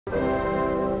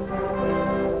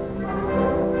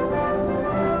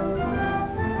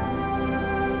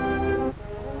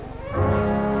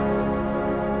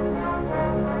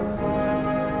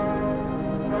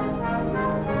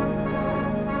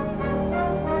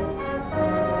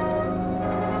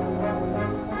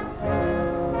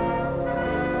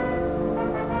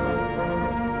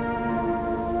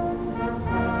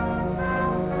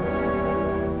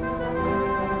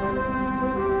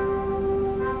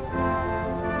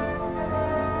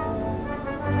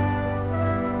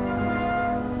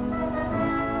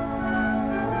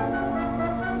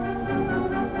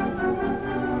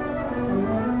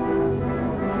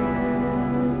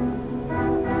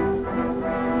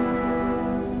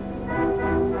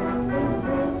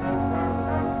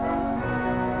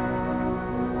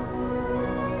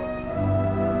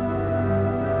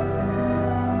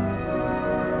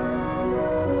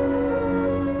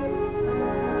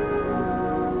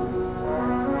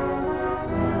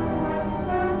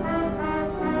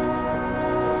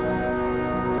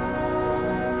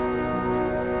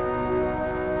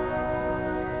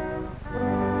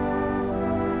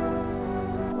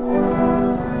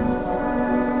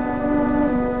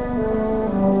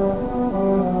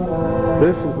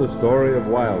This is the story of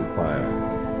Wildfire,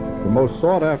 the most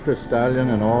sought-after stallion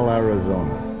in all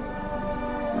Arizona.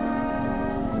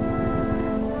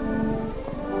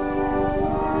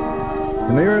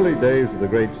 In the early days of the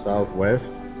great Southwest,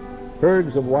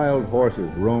 herds of wild horses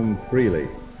roamed freely.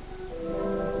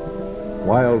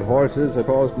 Wild horses have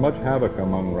caused much havoc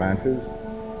among ranchers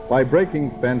by breaking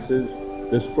fences,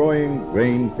 destroying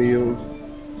grain fields,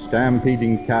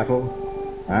 stampeding cattle,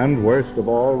 and worst of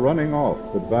all, running off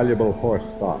with valuable horse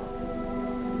stock.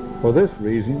 For this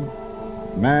reason,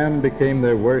 man became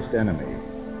their worst enemy.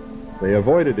 They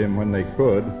avoided him when they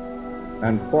could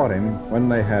and fought him when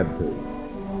they had to.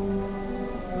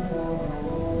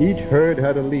 Each herd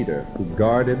had a leader who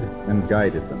guarded and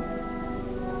guided them.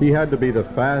 He had to be the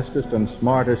fastest and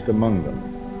smartest among them.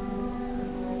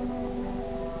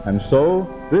 And so,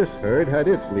 this herd had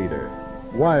its leader,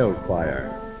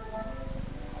 Wildfire.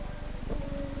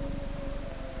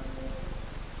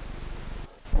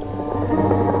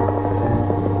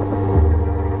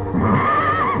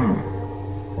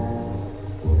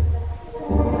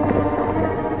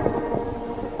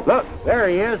 Look, there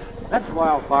he is. That's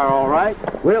Wildfire, all right.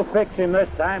 We'll fix him this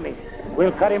time.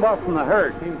 We'll cut him off from the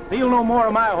herd. He'll steal no more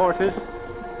of my horses.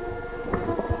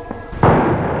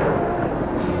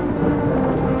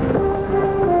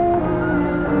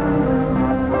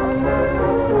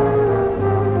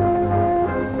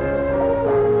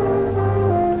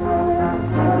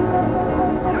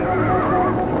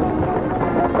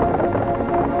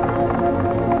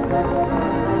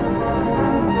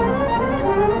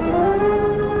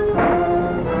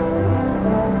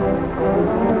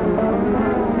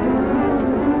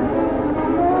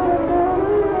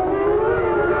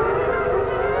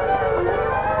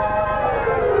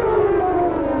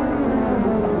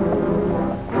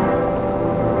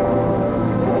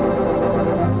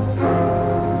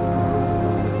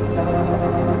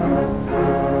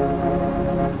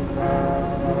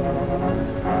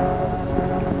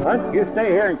 You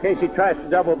stay here in case he tries to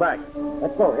double back.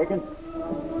 Let's go, Higgins.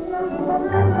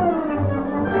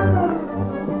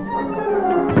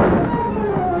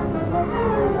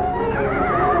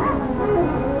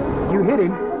 You hit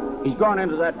him. He's gone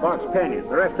into that box canyon.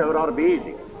 The rest of it ought to be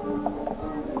easy.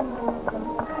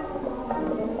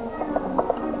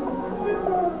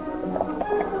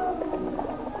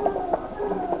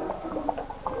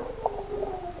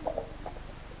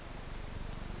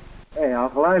 Hey,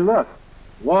 Alkali, look.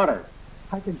 Water.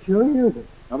 I can sure use it.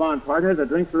 Come on, partner. The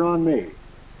drinks are on me.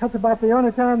 That's about the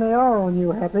only time they are on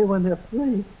you, Happy, when they're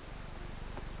free.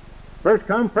 First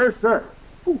come, first serve.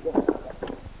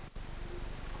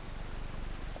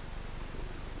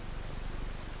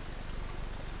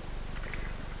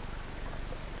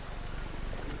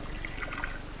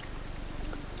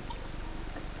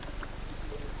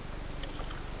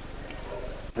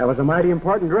 That was a mighty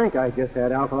important drink I just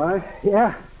had, Alkali.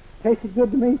 Yeah, tasted good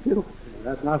to me, too.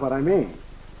 That's not what I mean.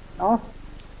 Oh?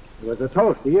 It was a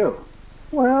toast to you.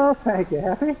 Well, thank you,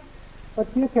 Happy.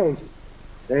 What's the occasion?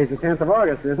 Today's the 10th of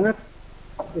August, isn't it?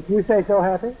 If you say so,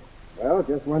 Happy. Well,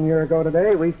 just 1 year ago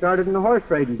today, we started in the horse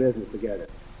trading business together.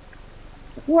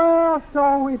 Well,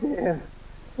 so we did.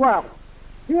 Well,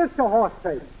 here's to horse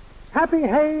trading. Happy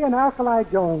Hay and Alkali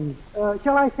Jones.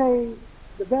 Shall I say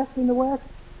the best in the West?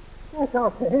 Yes,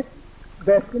 I'll say it.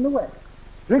 Best in the West.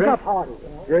 Drink up hearty.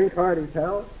 Drink hearty,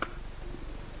 pal.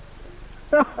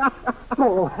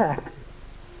 Oh, Happy.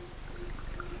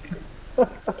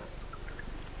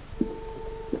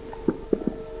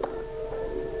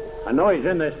 I know he's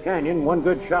in this canyon. One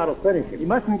good shot will finish him. He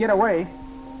mustn't get away.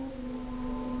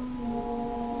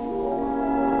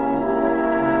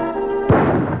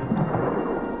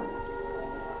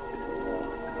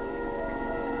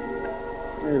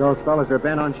 Hey, those fellas are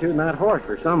bent on shooting that horse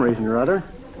for some reason or other.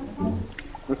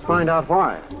 Let's find out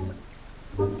why.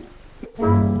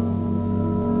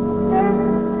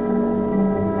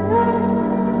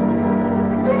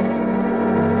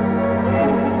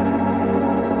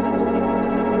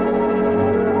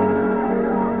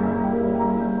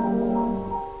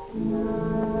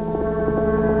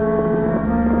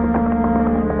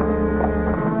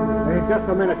 Just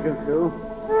a minute, you two.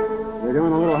 You're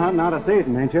doing a little hunting out of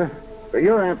season, ain't you? For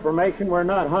your information, we're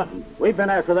not hunting. We've been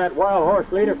after that wild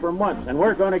horse leader for months, and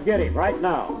we're going to get him right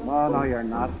now. Oh, no, you're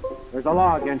not. There's a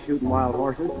law against shooting wild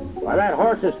horses. Why, that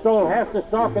horse has stole half the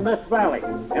stock in this valley,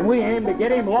 and we aim to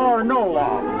get him, law or no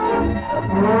law.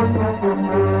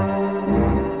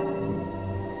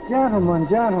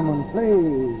 Gentlemen,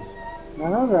 please.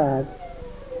 Now, all right.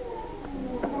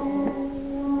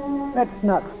 Let's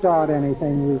not start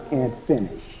anything we can't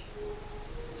finish.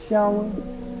 Shall we?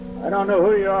 I don't know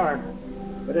who you are,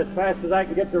 but as fast as I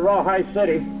can get to Rawhide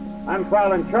City, I'm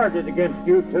filing charges against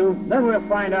you two. Then we'll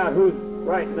find out who's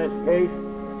right in this case.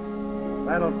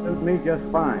 That'll suit me just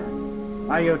fine.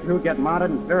 Now you two get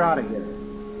mounted and clear out of here.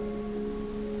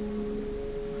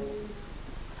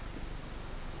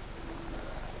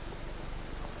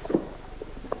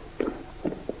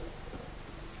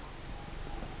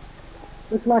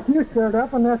 Looks like you stirred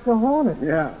up and that's the Hornet.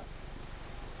 Yeah.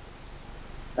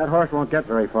 That horse won't get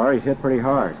very far. He's hit pretty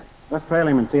hard. Let's trail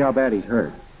him and see how bad he's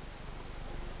hurt.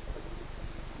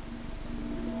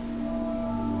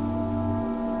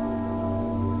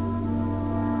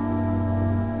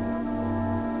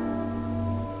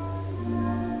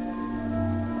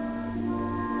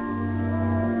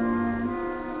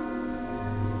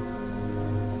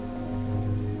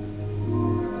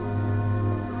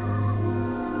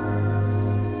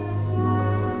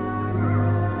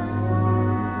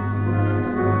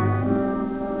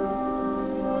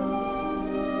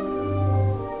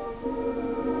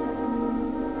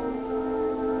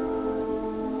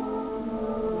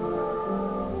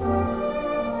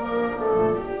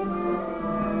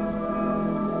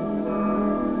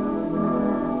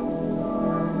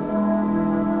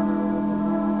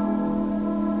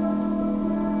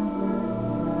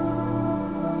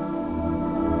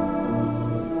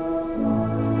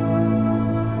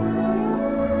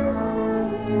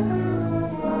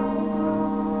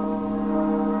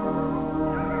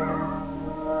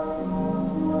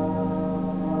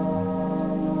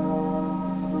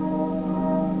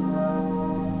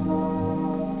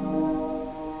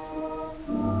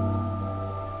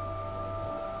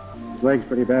 His leg's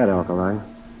pretty bad, Alkali.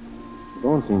 The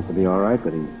bone seems to be all right,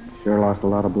 but he sure lost a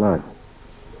lot of blood.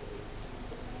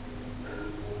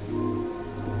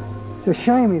 It's a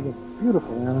shame. He's a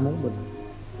beautiful animal, but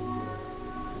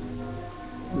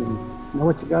you know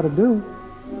what you got to do.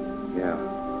 Yeah.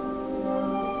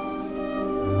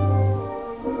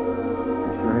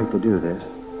 I sure hate to do this.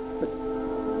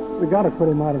 We got to put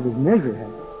him out of his misery,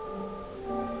 haven't we?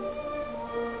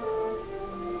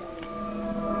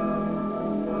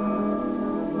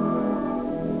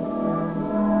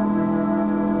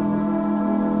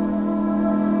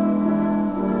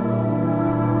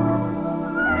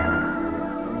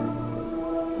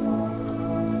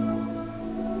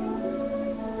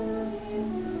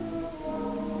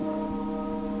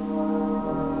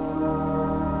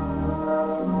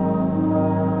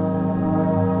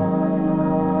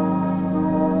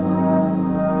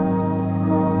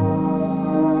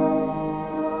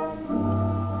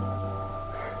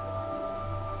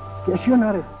 Guess you're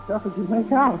not as tough as you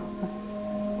make out. You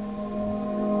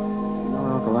know,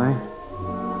 Alkali,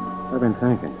 I've been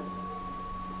thinking.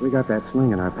 We got that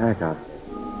sling in our pack outfit.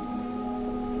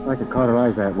 If I could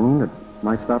cauterize that wound, it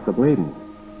might stop the bleeding.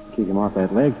 Keep him off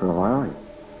that leg for a while.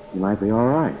 He might be all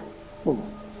right. Well,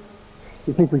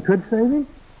 you think we could save him?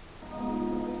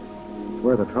 It's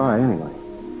worth a try anyway.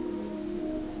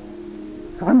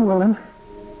 I'm willing.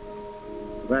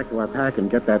 Go back to our pack and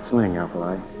get that sling,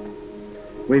 Alkali.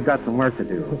 We've got some work to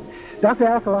do. Dr.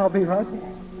 Alkali, I'll be right there.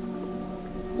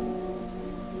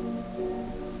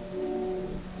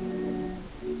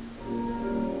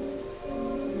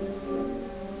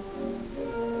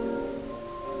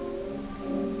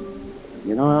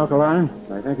 You know, Alkali,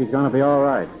 I think he's going to be all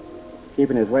right.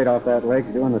 Keeping his weight off that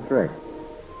leg's doing the trick.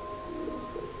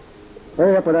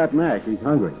 Hurry up with that mash. He's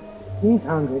hungry. He's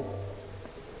hungry.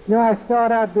 You know, I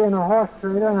start out being a horse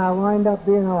trader, and I wind up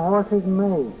being a horse's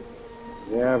maid.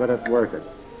 Yeah, but it's worth it.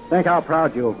 Think how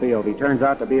proud you'll feel if he turns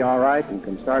out to be all right and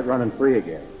can start running free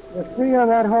again. The freer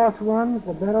that horse runs,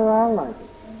 the better I'll like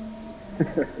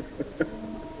it.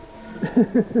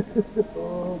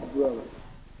 Oh, brother.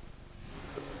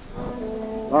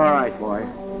 All right, boy.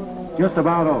 Just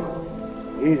about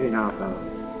over. Easy now, fella.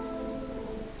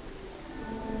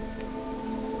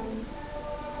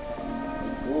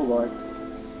 Oh, boy.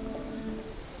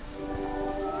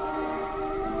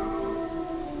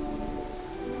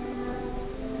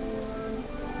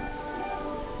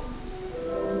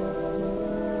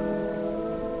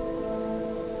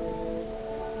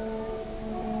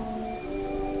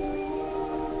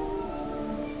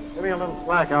 Give me a little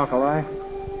slack, Alkali.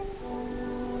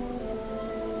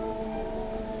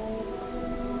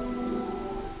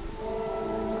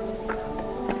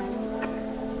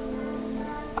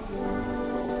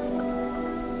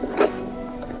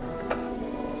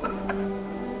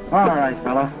 All right,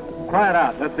 fella. Try it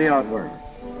out. Let's see how it works.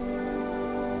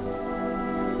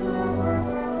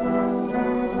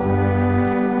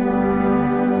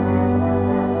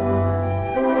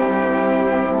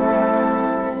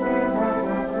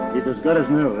 He's as good as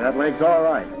new. That leg's all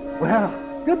right. Well,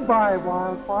 Goodbye,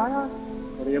 Wildfire.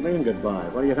 What do you mean, goodbye?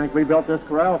 What do you think we built this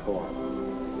corral for?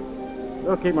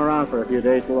 We'll keep him around for a few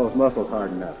days till those muscles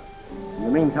harden up. In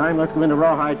the meantime, let's go into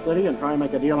Rawhide City and try and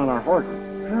make a deal on our horses.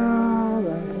 All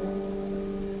right.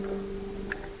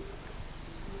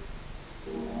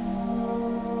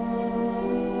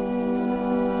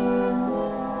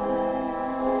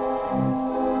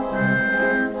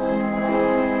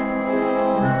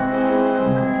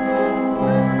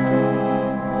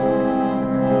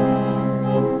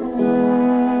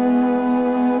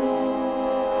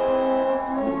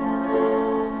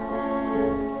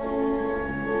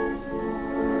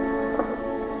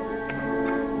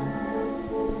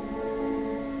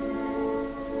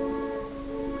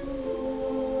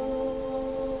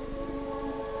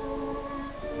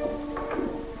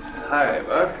 Hi,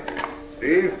 Buck.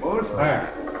 Steve, Wildfire.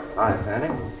 Hi, Fanny.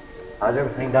 How's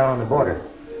everything down on the border?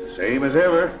 Same as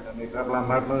ever. Any trouble on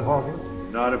Martin's horses?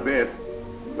 Not a bit.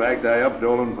 In fact, I upped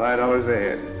them $5 a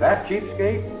head. That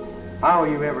cheapskate? How were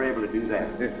you ever able to do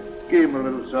that? Gave him a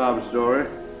little sob story.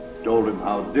 Told him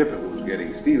how difficult it was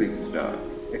getting stealing stuff.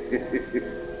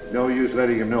 No use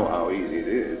letting him know how easy it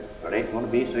is. It ain't going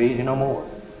to be so easy no more.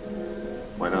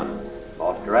 Why not?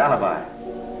 Lost your alibi.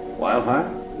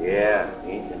 Wildfire? Yeah,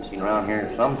 he ain't been seen around here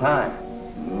in some time.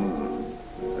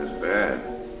 That's bad.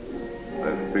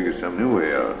 Let's figure some new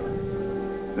way out.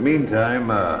 In the meantime,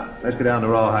 let's go down to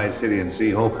Rawhide City and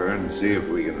see Hoker and see if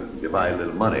we can divide a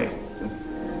little money.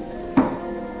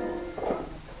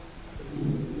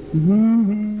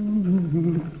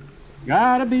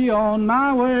 Gotta be on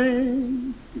my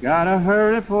way. Gotta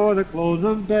hurry for the close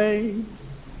of day.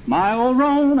 My old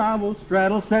roan I will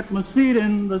straddle, set my seat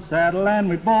in the saddle, and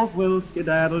we both will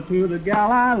skedaddle to the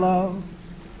gal I love.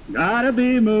 Gotta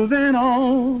be moving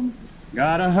on.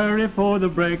 Gotta hurry for the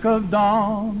break of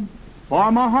dawn.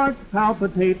 For my heart's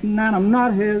palpitating and I'm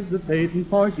not hesitating,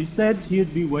 for she said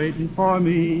she'd be waiting for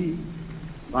me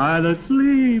by the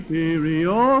sleepy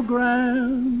Rio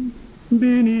Grande,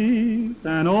 beneath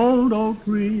an old oak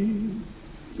tree,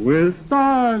 with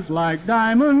stars like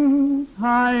diamonds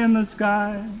high in the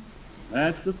sky.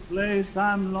 That's the place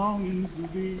I'm longing to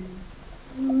be.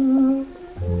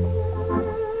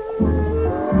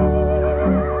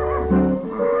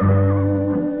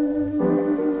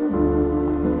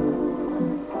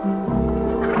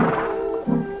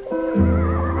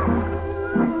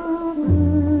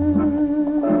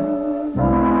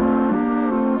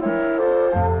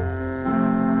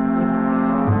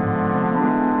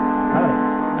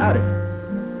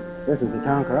 This is the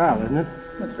town corral, isn't it?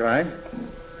 That's right.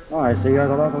 Oh, I see you're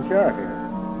the local sheriff here.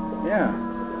 Yeah.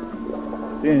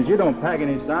 Seeing as you don't pack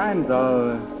any signs,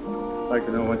 I'll like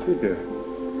to know what you do.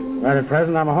 Right at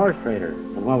present, I'm a horse trader.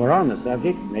 And while we're on the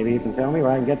subject, maybe you can tell me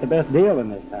where I can get the best deal in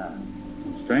this town.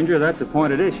 Stranger, that's a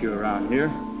pointed issue around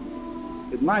here.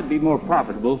 It might be more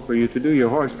profitable for you to do your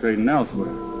horse trading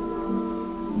elsewhere.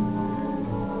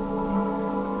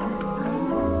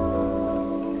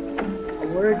 A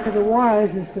word to the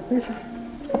wise is sufficient.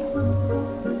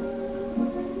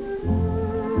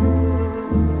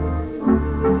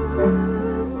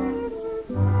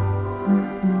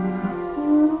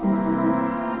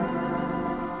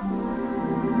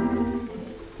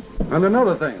 And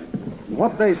another thing,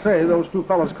 what they say, those two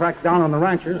fellows cracked down on the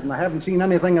ranchers, and I haven't seen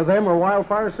anything of them or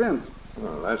Wildfire since.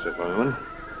 Well, that's a funny one.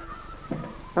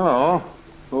 Hello.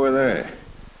 Who are they?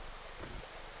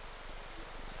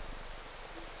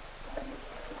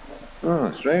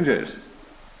 Oh, strangers.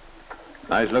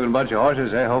 Nice-looking bunch of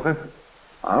horses, eh, Hoker?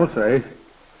 I'll say.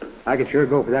 I could sure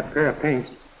go for that pair of paints.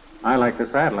 I like the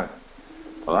saddler.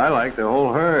 Well, I like the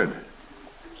whole herd.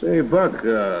 Say, Buck,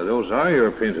 those are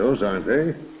your pintos, aren't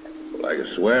they? Well, I could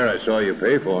swear I saw you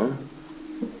pay for them.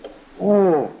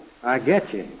 Oh, I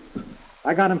get you.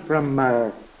 I got him from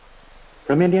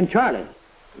Indian Charlie.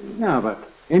 Yeah, but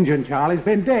Injun Charlie's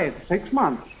been dead 6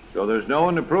 months. So there's no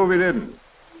one to prove he didn't.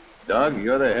 Doug,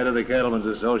 you're the head of the Cattlemen's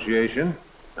Association.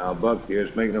 Now, Buck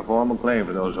here's making a formal claim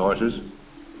for those horses.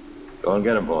 Go and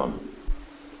get them for him.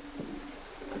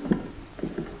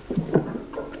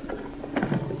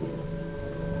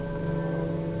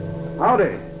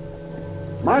 Howdy.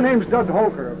 My name's Doug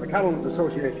Holker of the Cattlemen's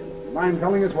Association. You mind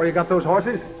telling us where you got those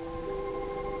horses?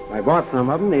 I bought some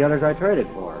of them, the others I traded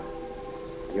for.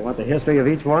 You want the history of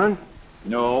each one?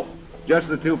 No, just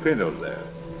the two pintos there.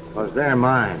 'Cause they're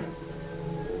mine.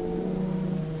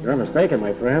 You're mistaken,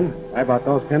 my friend. I bought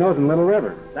those pintos in Little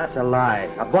River. That's a lie.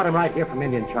 I bought them right here from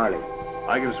Indian Charlie.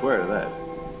 I can swear to that.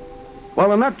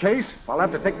 Well, in that case, I'll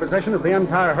have to take possession of the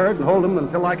entire herd and hold them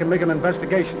until I can make an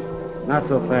investigation. Not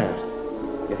so fast.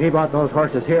 If he bought those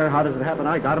horses here, how does it happen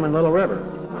I got them in Little River?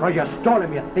 'Cause you stole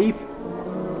them, you thief.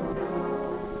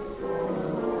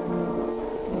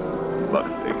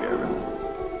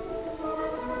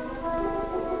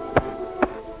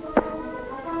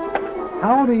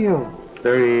 How old are you?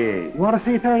 38. You want to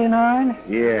see 39?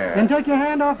 Yeah. Then take your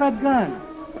hand off that gun.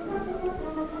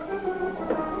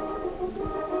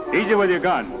 Easy with your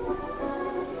gun.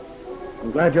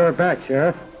 I'm glad you're back,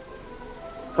 Sheriff.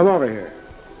 Come over here.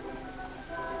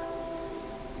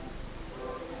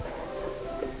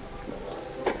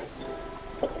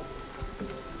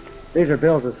 These are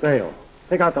bills of sale.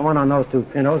 Pick out the one on those two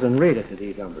pintos and read it to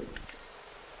these numbers.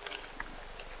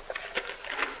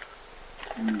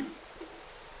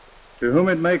 To whom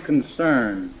it may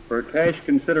concern, for cash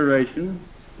consideration,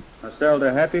 I sell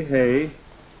to Happy Hay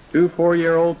 2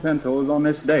 4-year-old pintos on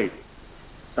this date.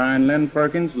 Signed Lynn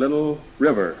Perkins, Little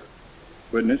River.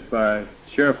 Witnessed by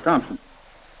Sheriff Thompson.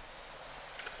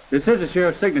 This is a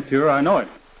sheriff's signature, I know it.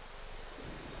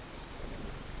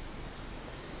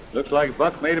 Looks like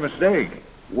Buck made a mistake.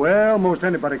 Well, most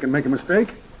anybody can make a mistake.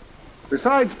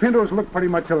 Besides, pintos look pretty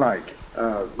much alike.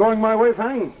 Going my way,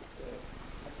 Fanny?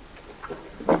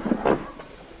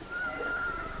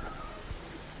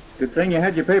 Good thing you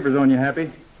had your papers on you,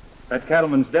 Happy. That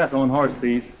cattleman's death on horse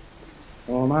thieves.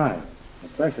 Oh, my.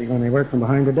 Especially when they work from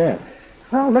behind the desk.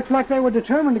 Well, looks like they were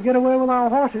determined to get away with our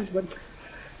horses, but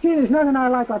gee, there's nothing I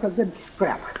like a good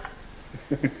scrap.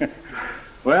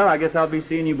 Well, I guess I'll be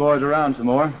seeing you boys around some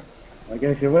more. I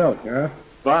guess you will, Sheriff.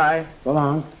 Bye. So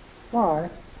long. Why?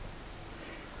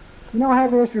 You know,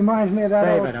 Happy, this reminds me of that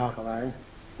Save old... it, Alkali.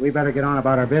 We better get on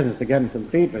about our business of getting some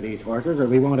feed for these horses, or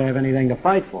we won't have anything to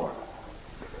fight for.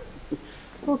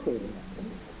 Okay, then.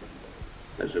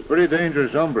 That's a pretty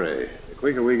dangerous hombre. The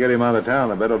quicker we get him out of town,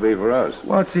 the better it'll be for us.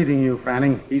 What's eating you,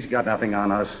 Fanning? He's got nothing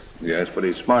on us. Yes, but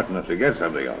he's smart enough to get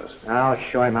something on us. I'll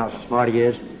show him how smart he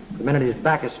is. The minute his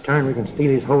back is turned, we can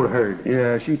steal his whole herd.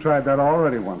 Yeah, she tried that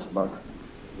already once, Buck.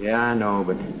 Yeah, I know,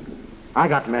 but I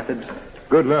got methods.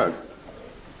 Good luck.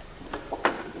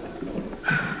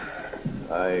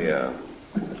 I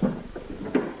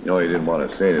know you didn't want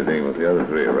to say anything with the other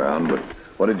three around, but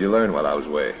what did you learn while I was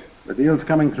away? The deal's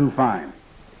coming through fine.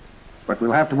 But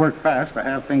we'll have to work fast to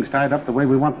have things tied up the way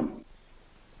we want them.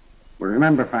 But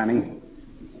remember, Fanning,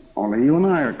 only you and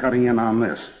I are cutting in on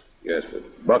this. Yes,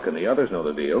 but Buck and the others know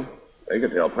the deal. They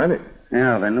can tell plenty.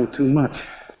 Yeah, they know too much.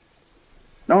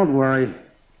 Don't worry.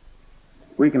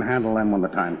 We can handle them when the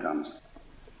time comes.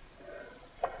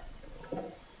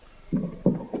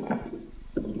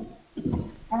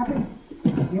 Happy,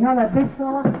 you know that big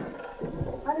fella?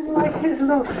 I didn't like his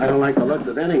looks. I don't like the looks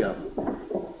of any of them.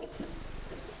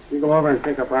 You go over and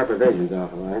pick up our provisions,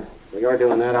 Alkali. While you're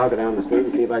doing that, I'll go down the street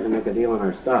and see if I can make a deal on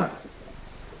our stock.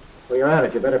 While you're at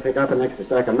it, you better pick up an extra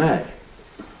sack of mash.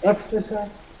 Extra sack?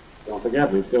 Don't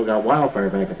forget, we've still got Wildfire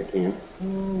back at the camp.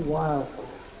 Oh,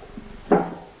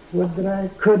 Wildfire. Would that I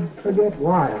could forget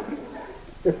Wild.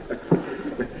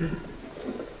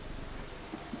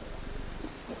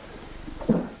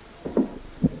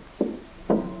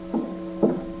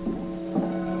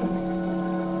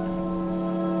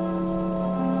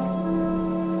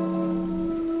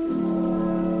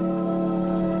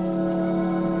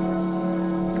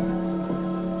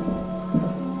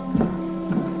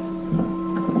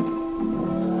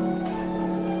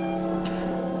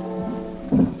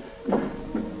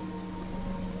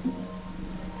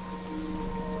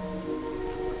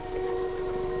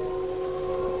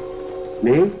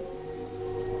 Me?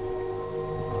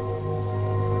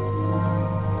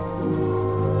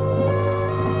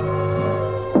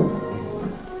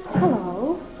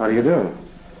 Hello. How do you do?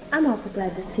 I'm awful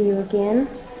glad to see you again.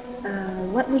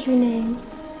 What was your name?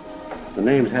 The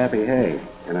name's Happy Hay,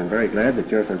 and I'm very glad that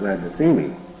you're so glad to see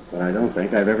me. But I don't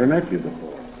think I've ever met you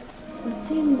before. It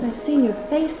seems I've seen your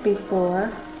face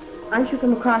before. Aren't you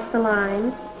from across the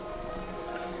line?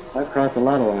 I've crossed a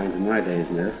lot of lines in my days,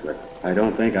 miss, but I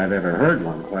don't think I've ever heard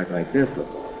one quite like this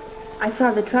before. I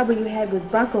saw the trouble you had with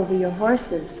Buck over your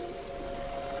horses.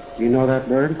 You know that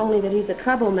bird? Only that he's a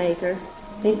troublemaker.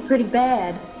 He's pretty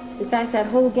bad. In fact, that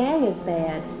whole gang is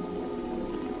bad.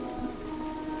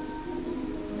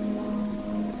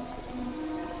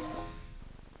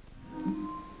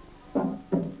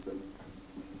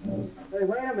 Hey,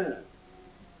 wait a minute.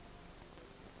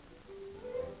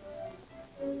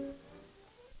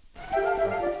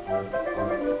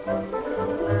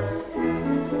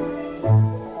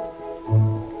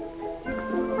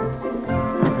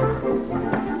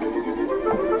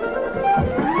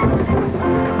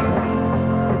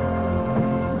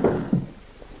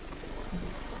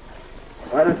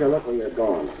 Why don't you look where you're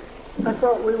going? I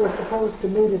thought we were supposed to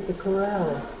meet at the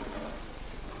corral.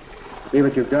 See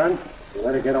what you've done? You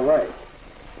let her get away.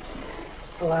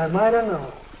 Well, I might have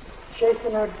known.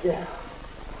 Chasing that gal.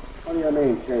 What do you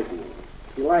mean, chasing her?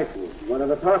 She likes me. She wanted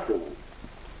to talk to me.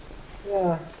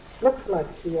 Yeah, Looks like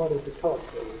she wanted to talk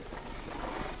to you.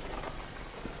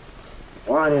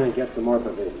 Go on in and get some more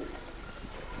provisions.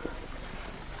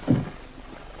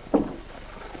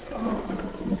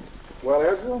 Well,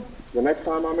 Ezra, the next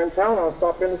time I'm in town, I'll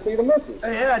stop in to see the missus.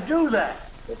 Yeah, do that.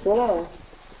 So long.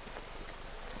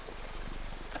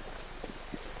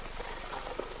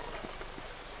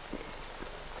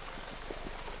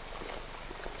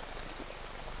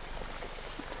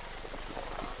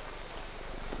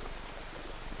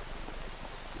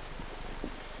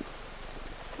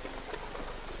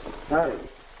 Howdy.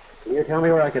 Can you tell me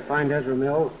where I could find Ezra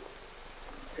Mills?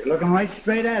 You're looking right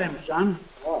straight at him, son.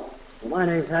 Oh, well, my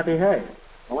name's Happy Hay.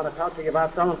 I want to talk to you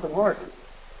about selling some horses.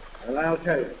 Well, I'll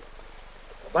tell you.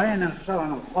 Buying and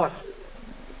selling of horses.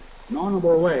 An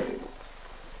honorable way.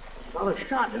 A fellow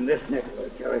shot in this neck of the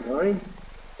territory.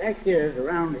 Fact is,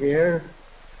 around here,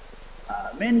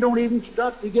 men don't even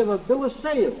stop to give a bill of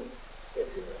sale,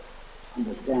 if you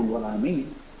understand what I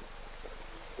mean.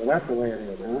 So that's the way it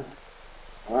is, huh?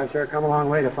 Well, I sure come a long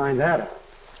way to find that out.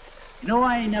 You know,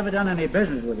 I ain't never done any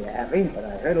business with you, Happy, but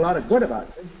I heard a lot of good about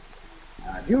you.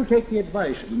 Now, if you take the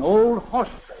advice of an old horse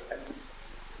trader,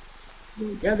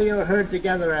 you'll gather your herd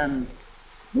together and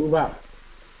move out.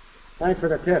 Thanks for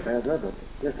the tip, Ezra, but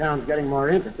this town's getting more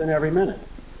interesting every minute.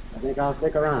 I think I'll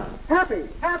stick around. Happy,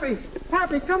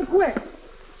 come quick.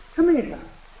 Come here.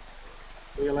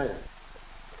 See you later.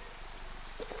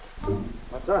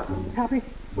 What's up? Happy,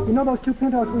 you know those 2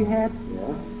 pintos we had?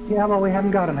 Yeah? Yeah, well, we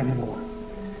haven't got them anymore.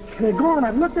 They're gone.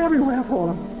 I've looked everywhere for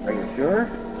them. Are you sure?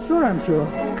 Sure, I'm sure.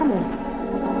 Come on.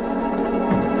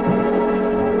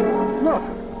 Look.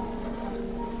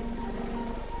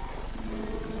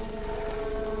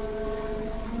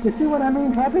 You see what I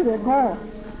mean, Happy? They're gone.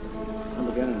 I'm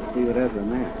beginning to see what Ezra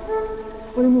meant.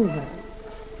 What do you mean, Happy?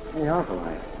 Hey,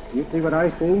 Holloway, you see what I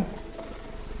see?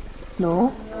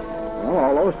 No. Well,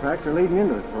 all those tracks are leading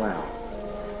into the corral.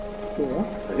 Yeah.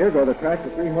 So here go the tracks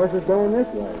of 3 horses going this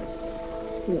way.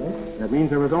 Yes. That means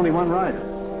there was only one rider.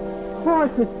 Oh,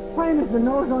 it's as plain as the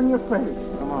nose on your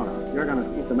face. Come on, you're going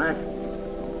to keep the match.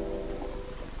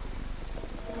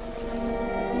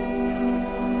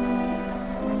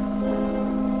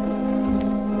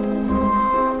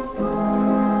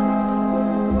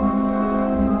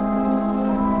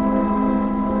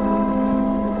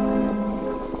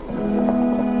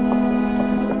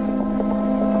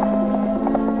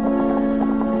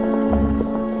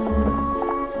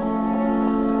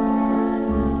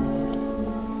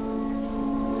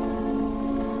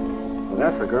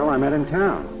 That's the girl I met in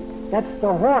town. That's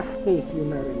the horse thief you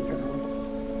met in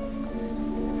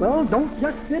town. Well, don't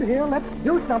just sit here. Let's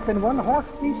do something. One horse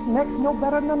thief's neck's no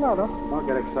better than another. Don't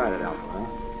get excited, Alpha.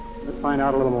 Let's find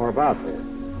out a little more about this.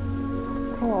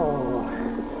 Oh.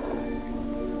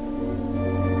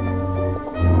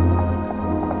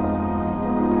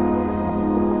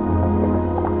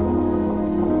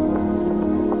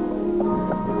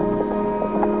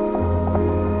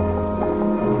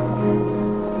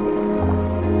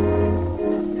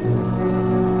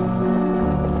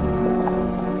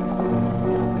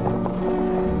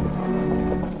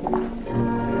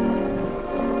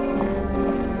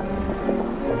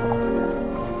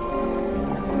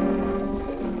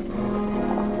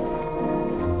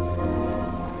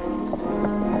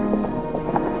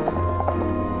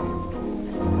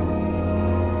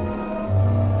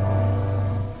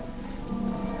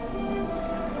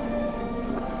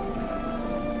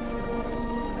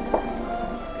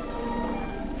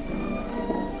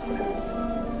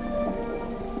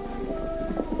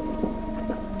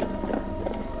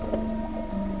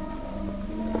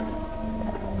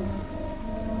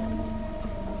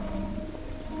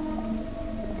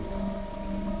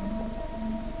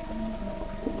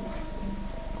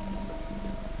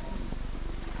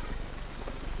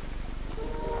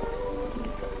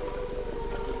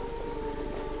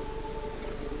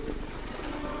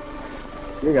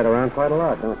 You get around quite a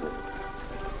lot, don't you?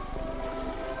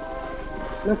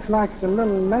 Looks like the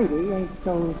little lady ain't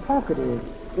so talkative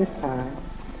this time.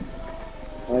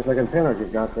 Nice looking pinners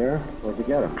you've got there. Where'd you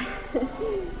get them?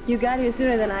 You got here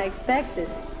sooner than I expected.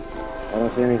 I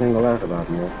don't see anything to laugh about,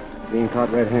 Miss. Being caught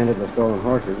red-handed with stolen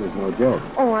horses is no joke.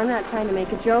 Oh, I'm not trying to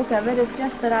make a joke of it. It's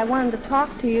just that I wanted to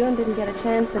talk to you and didn't get a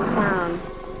chance in town.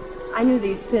 I knew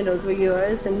these pintos were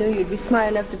yours and knew you'd be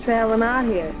smart enough to trail them out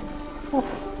here.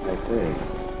 I see.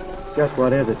 Just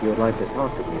what is it you would like to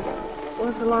talk to me about? Well,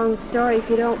 it's a long story. If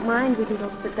you don't mind, we can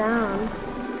go sit down.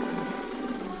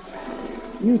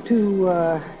 You two,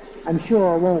 I'm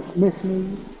sure won't miss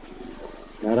me.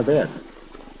 Not a bit.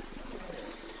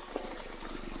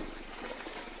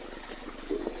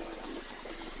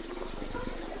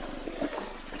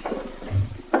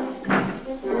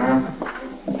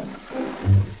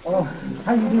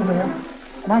 How you do, ma'am?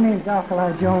 My name's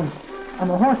Alkali Jones. I'm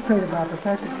a horse trader by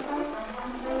profession.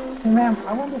 Hey, ma'am,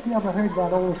 I wonder if you ever heard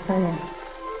that old saying,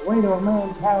 the way to a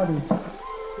man's heart is to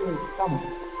his stomach.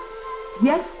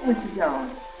 Yes, Mr.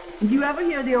 Jones. Did you ever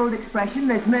hear the old expression,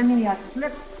 there's many a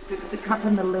slip to the cup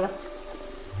in the lip?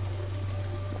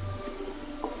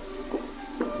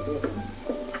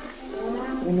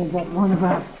 And there's that one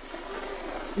about,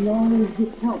 he always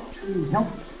gets help through help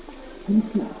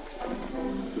himself.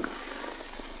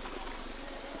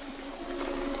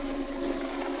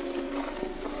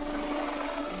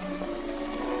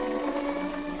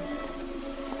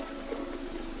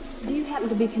 Do you happen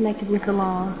to be connected with the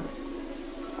law?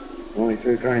 Only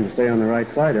through trying to stay on the right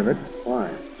side of it. Why?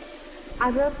 I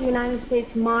wrote the United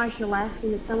States Marshal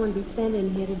asking that someone be sent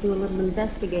in here to do a little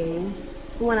investigating.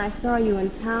 And when I saw you in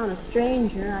town, a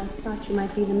stranger, I thought you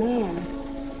might be the man.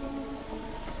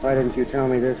 Why didn't you tell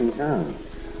me this in town?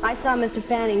 I saw Mr.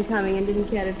 Fanning coming and didn't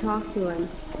care to talk to him.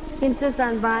 He insists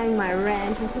on buying my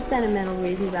ranch, and for sentimental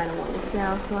reasons I don't want to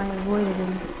sell, so I avoided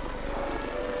him.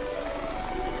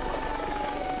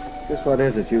 Just what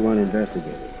is it you want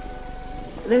investigated?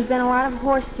 There's been a lot of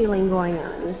horse stealing going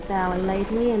on in this valley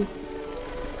lately, and,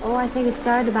 I think it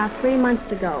started about 3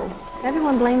 months ago.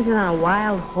 Everyone blames it on a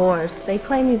wild horse. They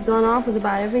claim he's gone off with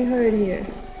about every herd here.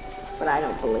 But I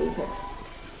don't believe it.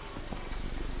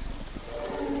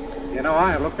 You know,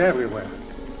 I looked everywhere.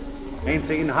 Ain't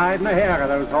seen hide and a hair of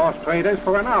those horse traders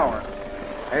for an hour.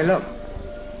 Hey, look.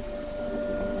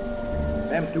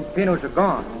 Them 2 pinos are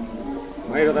gone.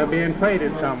 Maybe they're being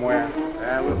traded somewhere.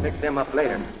 We'll pick them up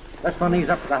later. Let's run these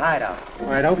up to the hideout. All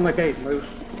right, open the gate, Moose.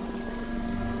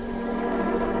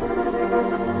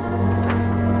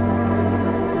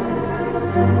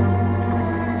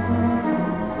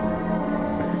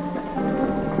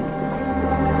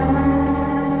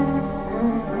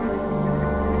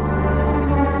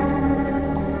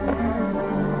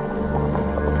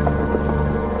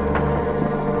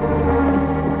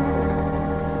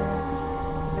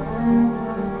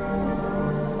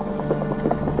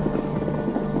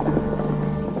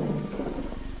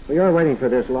 We are waiting for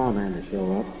this lawman to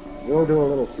show up. We'll do a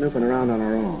little snooping around on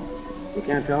our own. We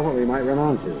can't tell what we might run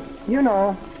onto. You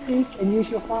know, seek and you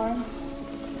shall find.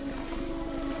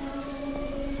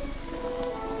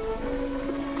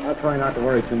 I'll try not to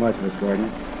worry too much, Miss Gordon.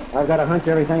 I've got a hunch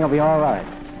everything will be all right.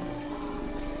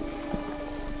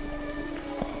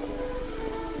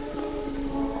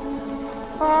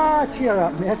 Ah, cheer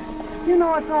up, miss. You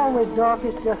know it's always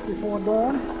darkest just before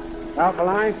dawn.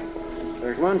 Alkali,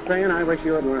 there's one saying I wish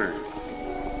you would learn.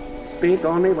 Speak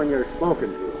only when you're spoken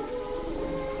to.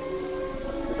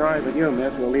 It's all right with you,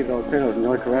 miss. We'll leave those pinos in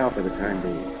your corral for the time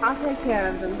being. I'll take care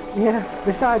of them. Yeah,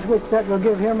 besides which that will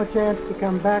give him a chance to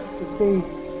come back to see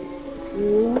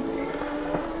you.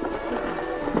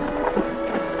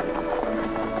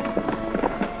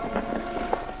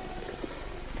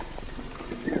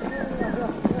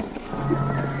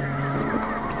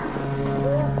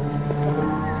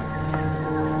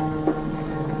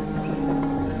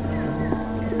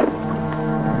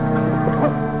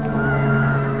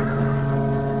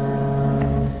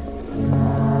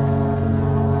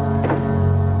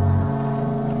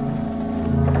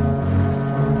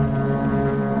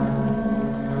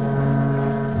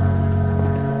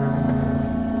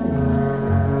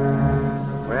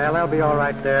 They'll be all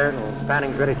right there, and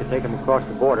Fanning's ready to take them across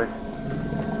the border.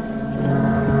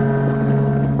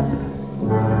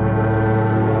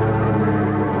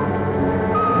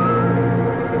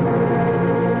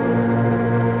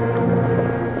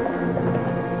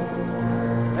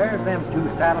 There's them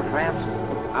 2 saddle tramps.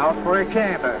 Out for a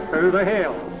canter through the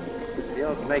hills. The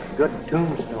hills make good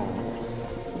tombstones.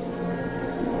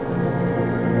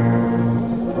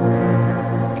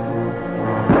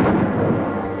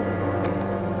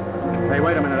 Hey,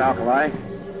 wait a minute, Alkali.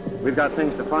 We've got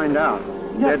things to find out.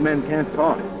 Yeah. Dead men can't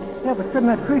talk. Yeah, but couldn't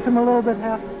that crease him a little bit,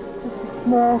 Hap? Just a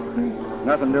small crease.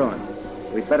 Nothing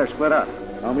doing. We'd better split up.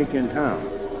 I'll meet you in town.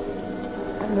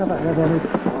 I never had any.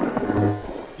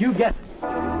 You get it.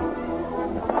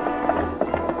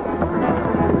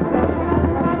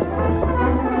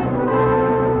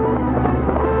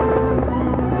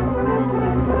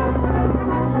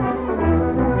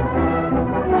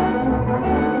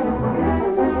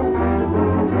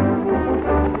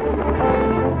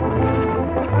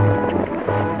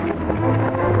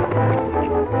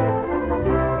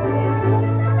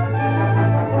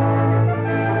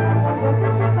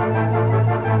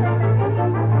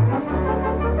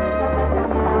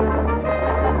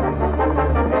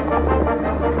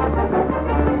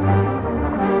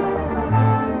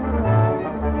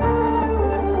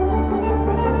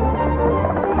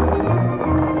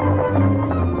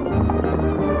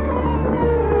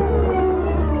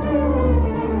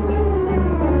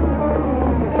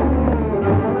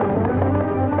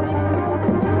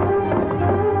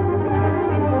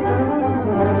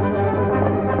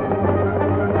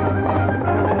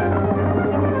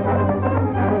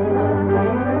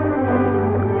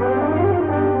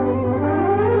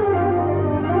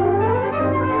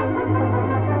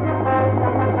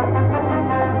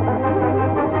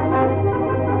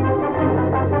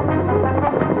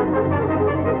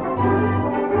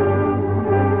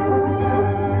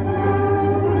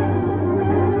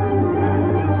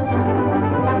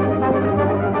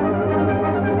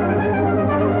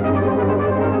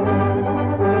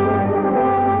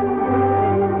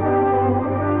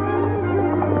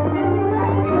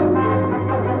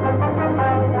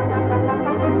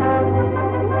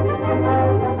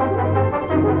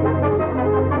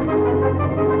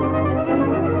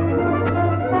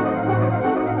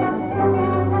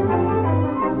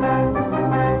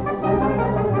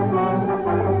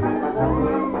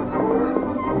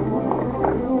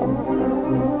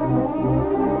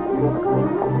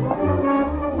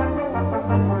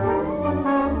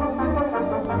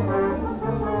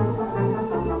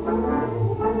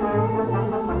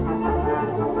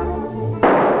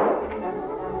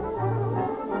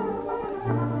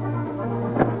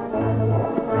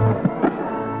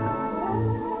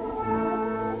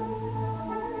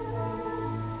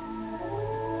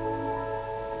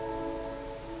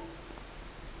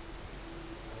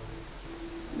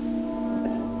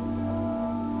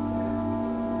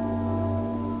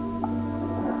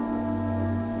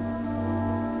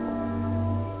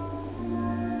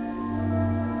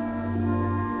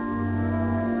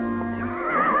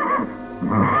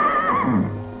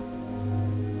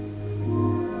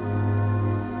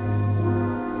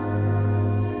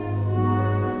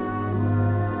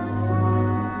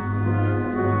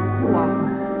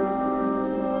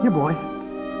 Wildfire. Here, boy.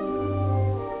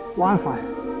 Wildfire.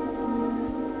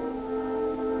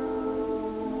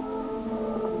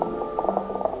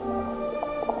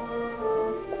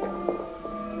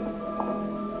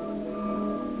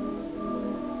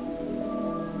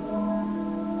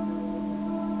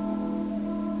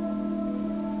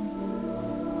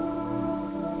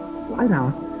 Lie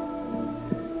down.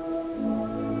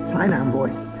 Lie down, boy.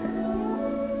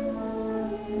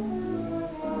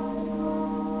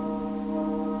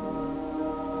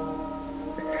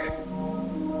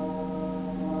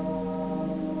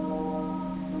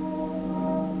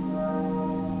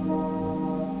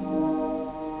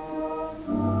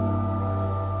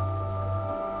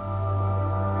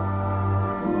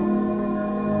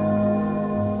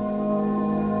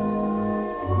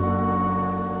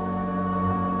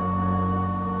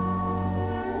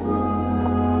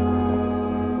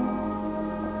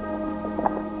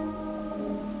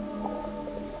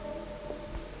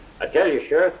 I tell you,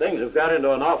 Sheriff, things have got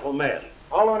into an awful mess.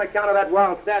 All on account of that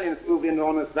wild stallion that's moved in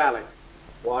on this valley.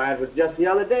 Why, it was just the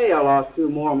other day I lost 2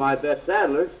 more of my best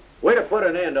saddlers. Way to put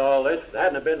an end to all this. If it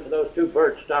hadn't been for those 2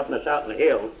 birds stopping us out in the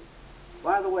hills.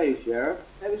 By the way, Sheriff,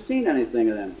 have you seen anything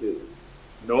of them 2?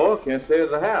 No, can't say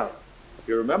as I have. If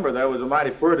you remember, that was a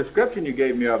mighty poor description you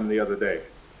gave me of them the other day.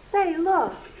 Say,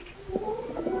 look.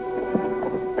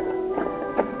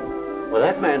 Well,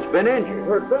 that man's been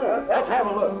injured. Let's have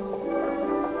a look.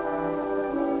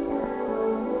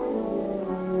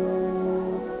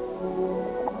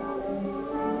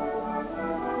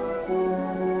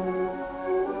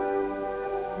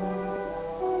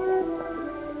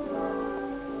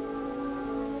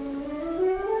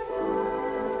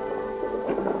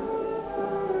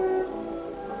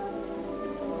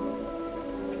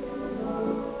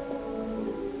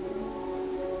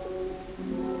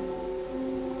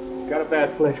 Got a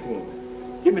bad flesh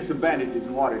wound. Give me some bandages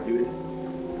and water, Judy.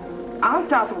 I'll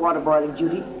start the water boiling,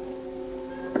 Judy.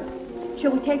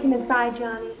 Shall we take him inside,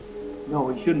 Johnny? No,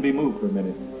 he shouldn't be moved for a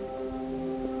minute.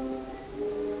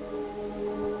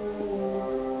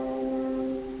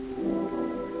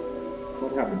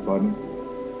 What happened, Pardon?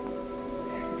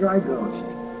 Dry ghost.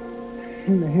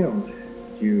 In the hills.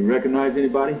 Do you recognize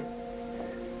anybody?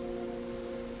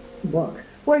 Buck.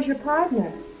 Where's your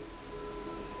partner?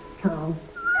 Town.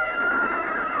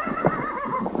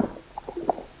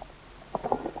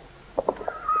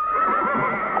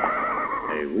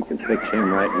 Hey, we can fix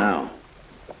him right now.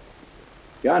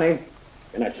 Johnny,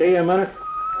 can I see you a minute?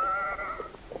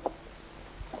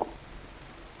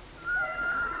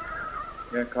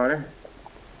 Yeah, Carter?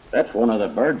 That's one of the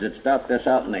birds that stopped us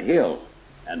out in the hills.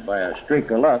 And by a streak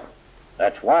of luck,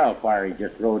 that's Wildfire he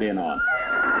just rode in on.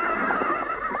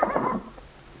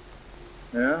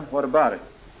 Yeah, what about it?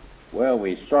 Well,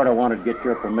 we sort of wanted to get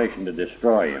your permission to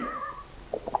destroy him.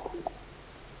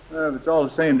 If it's all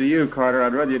the same to you, Carter,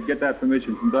 I'd rather you'd get that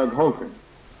permission from Doug Holker.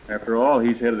 After all,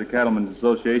 he's head of the Cattlemen's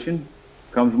Association.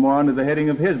 Comes more under the heading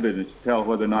of his business to tell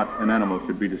whether or not an animal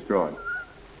should be destroyed.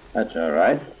 That's all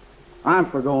right. I'm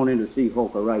for going in to see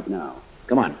Holker right now.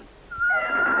 Come on.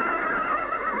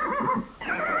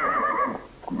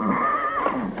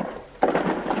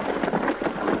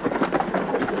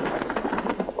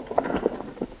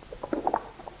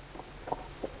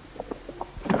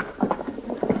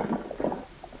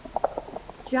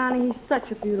 Johnny, he's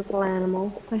such a beautiful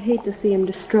animal. I hate to see him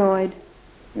destroyed.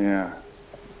 Yeah,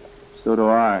 so do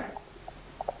I.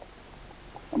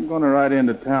 I'm going to ride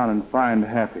into town and find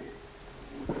Happy.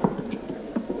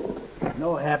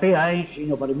 No, Happy, I ain't seen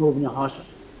nobody moving your horses.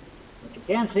 But you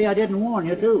can't say I didn't warn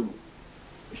you, too.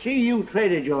 See, you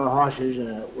traded your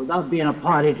horses without being a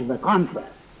party to the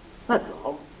contract. That's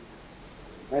all.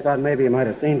 I thought maybe you might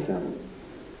have seen something.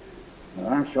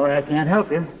 Well, I'm sorry I can't help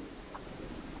you.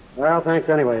 Well, thanks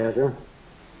anyway, Ezra.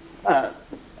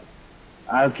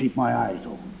 I'll keep my eyes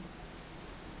open.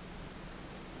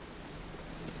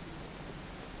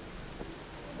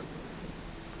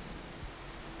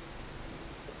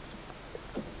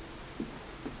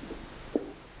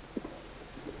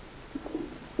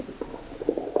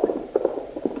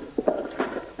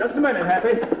 Just a minute,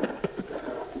 Happy.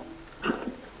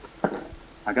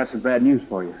 I got some bad news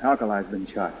for you. Alkali's been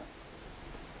shot.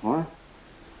 What?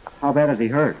 How bad is he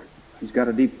hurt? He's got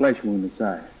a deep flesh wound in the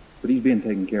side, but he's being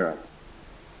taken care of.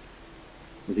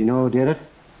 Does he know who did it?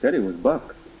 Said it was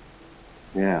Buck.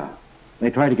 Yeah.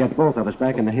 They tried to get both of us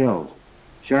back in the hills.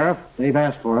 Sheriff, they've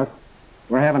asked for it.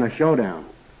 We're having a showdown.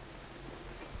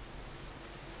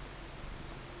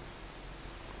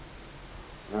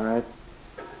 All right.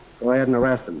 Go ahead and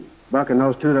arrest him. Buck and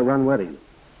those two that run with him.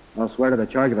 I'll swear to the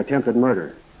charge of attempted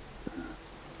murder.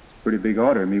 Pretty big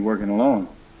order, me working alone.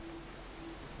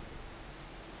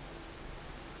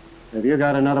 Have you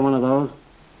got another one of those?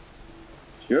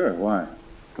 Sure, why?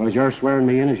 Because you're swearing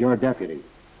me in as your deputy.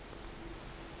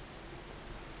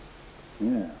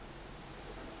 Yeah.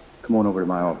 Come on over to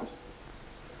my office.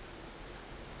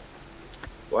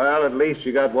 Well, at least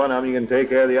you got one of them. You can take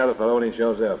care of the other fellow when he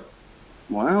shows up.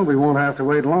 Well, we won't have to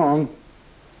wait long.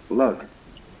 Look.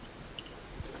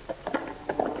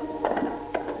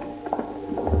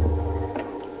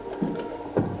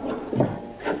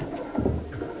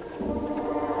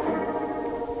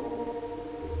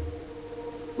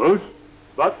 Bruce,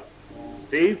 Buck,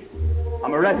 Steve,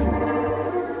 I'm arresting you.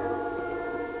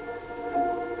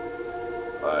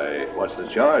 Why, what's the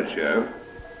charge, Sheriff?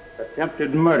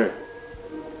 Attempted murder.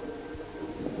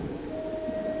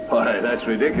 Why, that's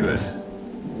ridiculous.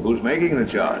 Who's making the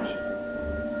charge?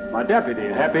 My deputy,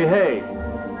 Happy Hay.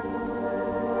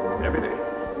 Deputy?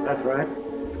 That's right.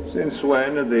 Since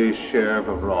when did the sheriff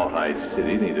of Rawhide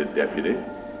City need a deputy?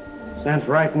 Since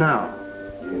right now.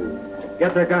 You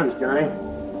get their guns, Johnny.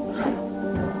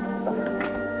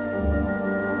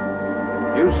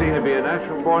 You seem to be a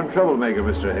natural-born troublemaker,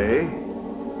 Mr. Hay,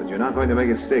 but you're not going to make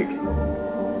a stink.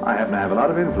 I happen to have a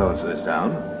lot of influence in this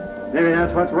town. Maybe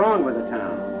that's what's wrong with the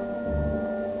town.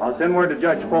 I'll send word to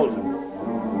Judge Folsom.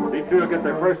 These two will get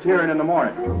their first hearing in the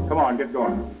morning. Come on, get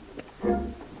going.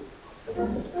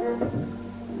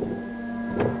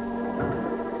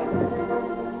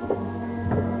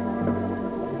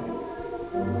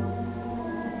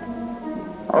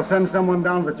 I'll send someone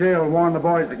down to the jail and warn the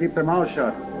boys to keep their mouths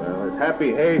shut. Well, it's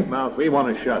Happy Hay's mouth we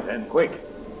want to shut, and quick.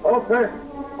 Holker!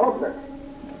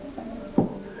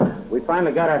 We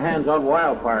finally got our hands on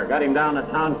Wildfire. Got him down to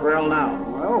town corral now.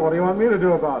 Well, what do you want me to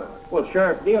do about it? Well,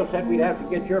 Sheriff Steele said we'd have to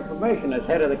get your permission as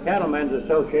head of the Cattlemen's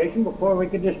Association before we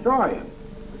could destroy him.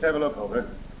 Let's have a look over it.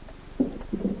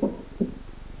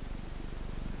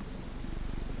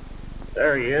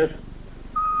 There he is.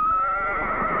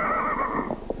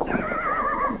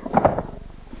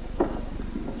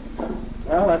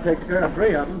 Well, that takes care of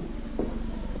 3 of them.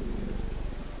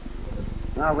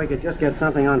 Now we could just get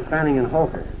something on Fanning and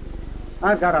Holker.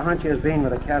 I've got a hunch his being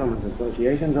with the Cattlemen's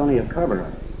Association's only a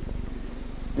cover-up.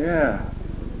 Yeah.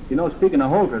 You know, speaking of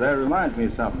Holker, that reminds me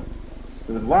of something.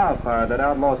 It was Wildfire, that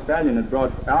outlaw stallion that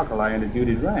brought alkali into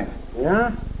Judy's ranch.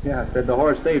 Yeah? Yeah, said the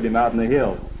horse saved him out in the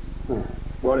hills.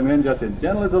 Brought him in just as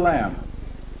gentle as a lamb.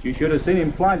 You should have seen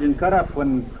him plunge and cut up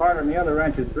when Carter and the other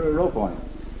ranchers threw a rope on him.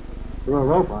 Threw a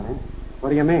rope on him? What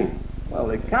do you mean? Well,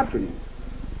 they captured him.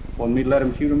 Wanted me to let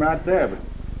him shoot him right there, but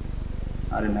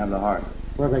I didn't have the heart.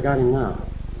 Where they got him now?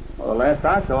 Well, the last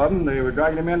I saw of him, they were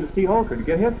dragging him in to see Holker to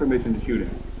get his permission to shoot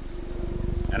him.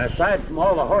 And aside from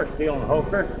all the horse stealing,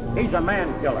 Holker, he's a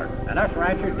man killer. And us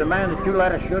ranchers demand that you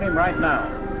let us shoot him right now.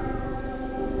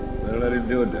 Better let him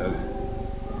do it, Doug.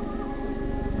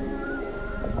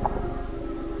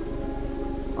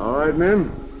 All right,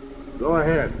 men. Go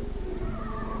ahead.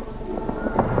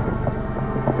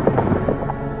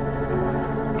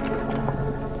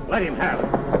 Let him have it.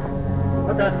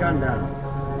 Put that gun down.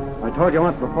 I told you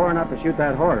once before not to shoot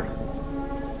that horse.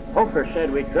 Holker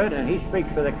said we could, and he speaks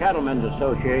for the Cattlemen's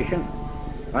Association.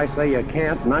 I say you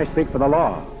can't, and I speak for the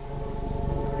law.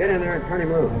 Get in there and turn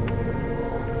him loose.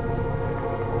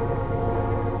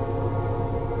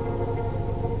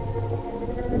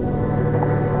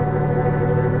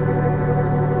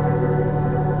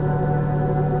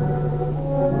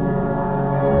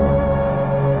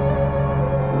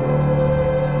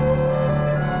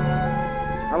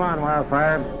 Come on,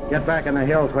 Wildfire. Get back in the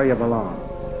hills where you belong.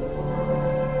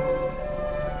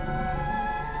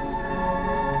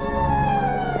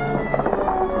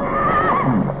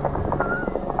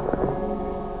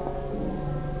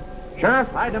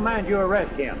 Sheriff, I demand you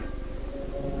arrest him.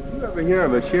 You ever hear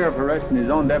of a sheriff arresting his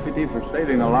own deputy for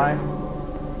saving a life?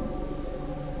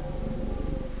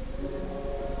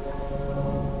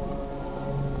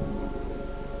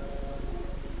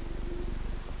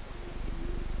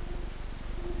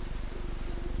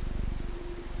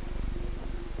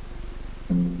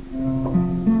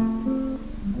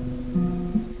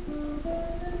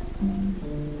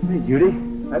 Hey, Judy,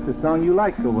 that's a song you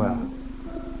like so well.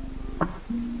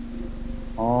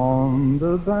 On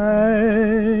the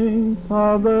banks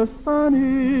of the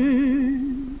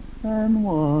sunny San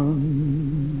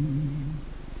Juan,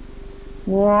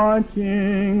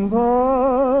 watching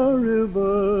the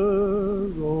river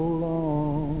roll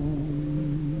on,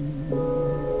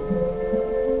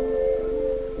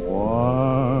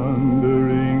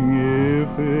 wondering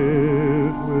if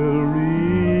it will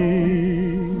reach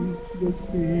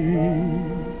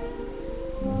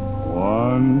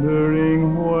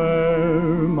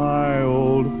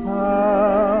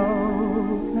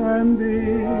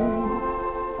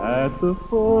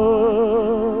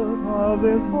of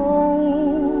this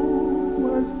whole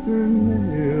western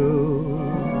hill.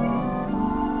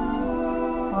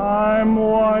 I'm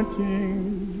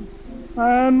watching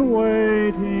and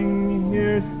waiting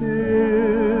here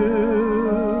still.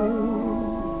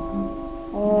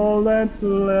 All that's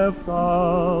left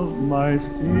of my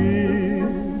steed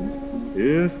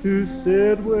is to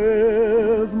sit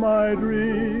with my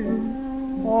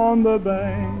dream on the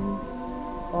bank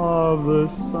of the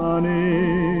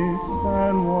sunny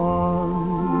San Juan.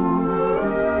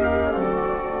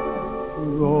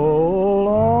 Roll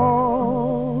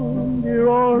on, dear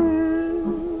old hill,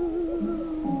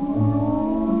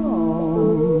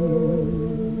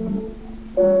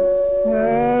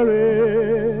 carry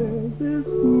this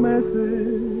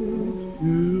message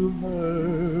to her.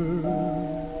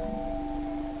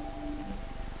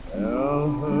 Tell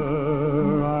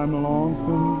her I'm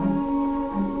lonesome,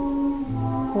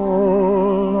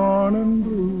 forlorn and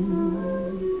blue.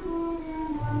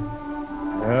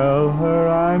 Tell her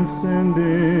I'm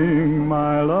sending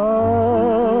my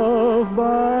love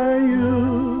by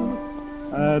you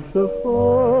at the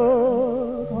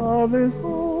foot of this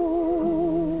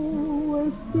old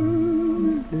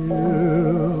western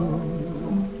hill.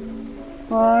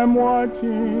 I'm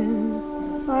watching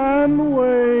and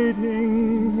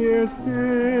waiting here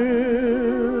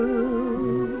still,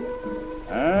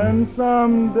 and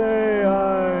someday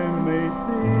I may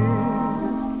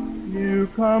see you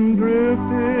come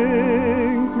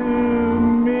drifting to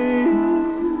me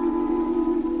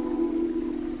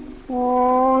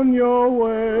on your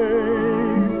way,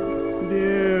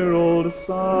 dear old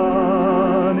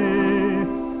sunny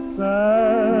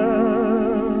San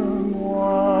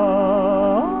Juan.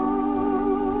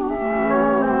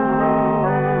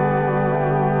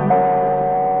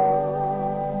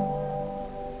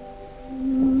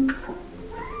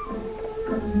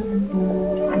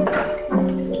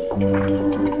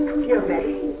 You're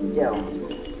ready, Mrs. Jones.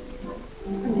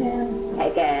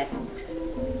 Take it.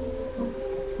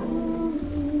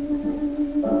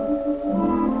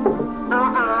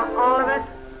 All of it.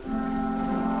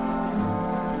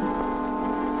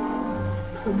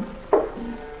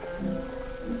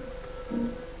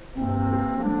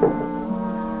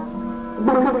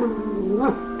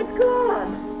 It's good.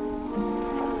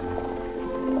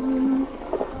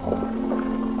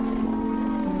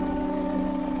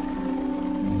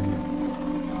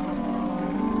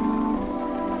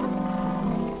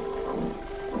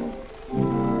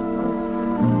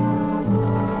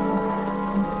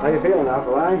 How you feeling,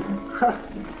 Alkali?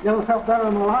 Never felt better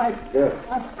in my life. Good.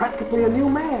 I'm practically a new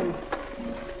man.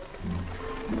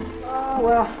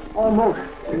 Well, almost.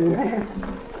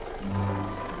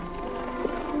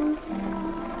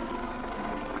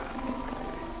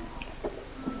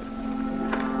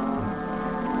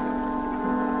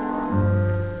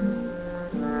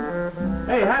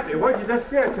 Hey, Happy, where'd you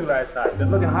disappear to last night? Been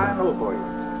looking high and low for you.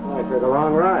 Well, I took a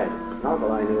long ride.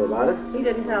 Alkali knew about it. He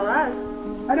didn't tell us.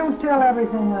 I don't tell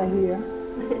everything I hear.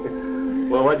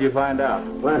 Well, what'd you find out?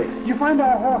 Plenty. Did you find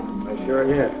our horse? I sure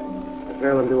did. I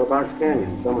trailed him to a box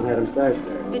canyon. Someone had him stashed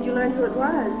there. Did you learn who it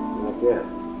was? Not yet.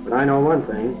 But I know one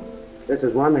thing. This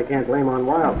is one they can't blame on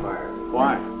Wildfire.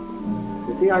 Why?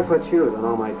 You see, I put shoes on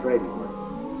all my trading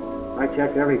horses. I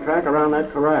checked every track around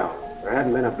that corral. There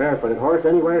hadn't been a barefooted horse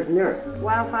anywhere near it.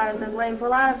 Wildfire's been blamed for a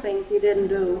lot of things he didn't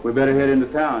do. We better head into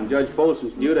town. Judge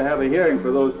Folsom's due to have a hearing for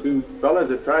those two fellas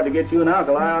that tried to get you and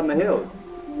Alkali out in the hills.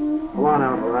 Come on,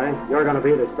 Alkali. You're going to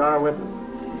be the star witness.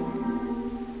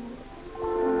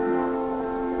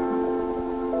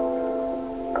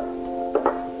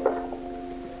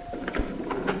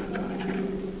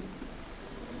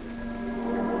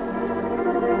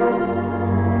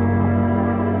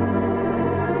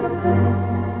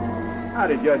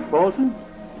 Howdy, Judge Folsom.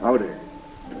 Howdy.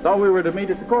 Thought we were to meet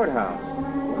at the courthouse.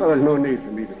 Well, there's no need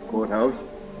to meet at the courthouse.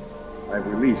 I've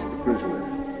released the prisoners.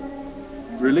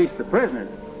 Released the prisoners?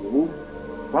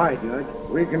 Why, Judge?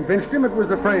 We convinced him it was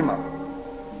the frame-up.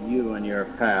 You and your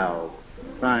pal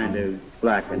trying to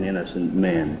blacken innocent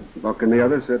men. Buck and the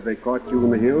others said they caught you in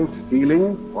the hills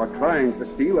stealing or trying to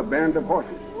steal a band of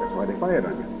horses. That's why they fired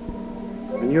on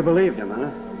you. And you believed him,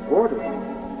 huh? Orders.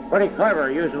 Pretty clever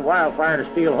using Wildfire to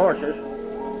steal horses.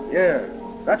 Yeah.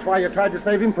 That's why you tried to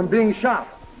save him from being shot.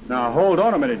 Now, hold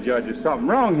on a minute, Judge. There's something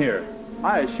wrong here.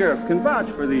 I, as sheriff, can vouch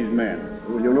for these men.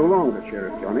 Well, you're no longer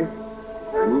Sheriff, Johnny.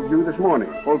 I moved you this morning.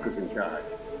 Polka's in charge.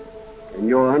 And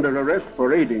you're under arrest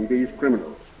for aiding these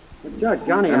criminals. But Judge,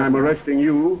 Johnny... And I'm arresting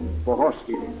you for horse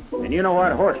stealing. And you know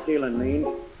what horse stealing means?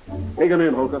 Take him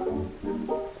in, Holker.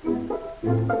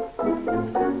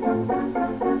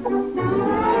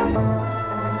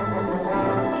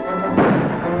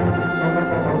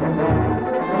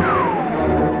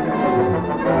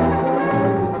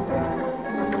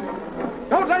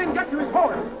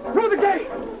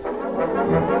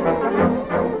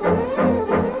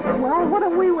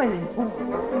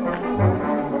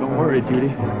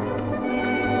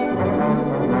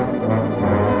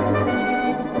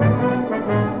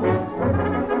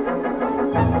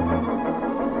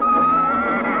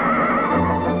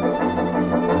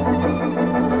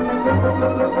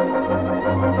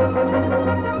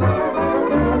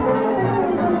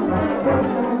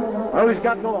 He's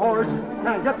got no horse.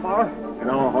 Can't get far. Get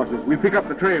our horses. We'll pick up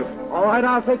the trail. All right,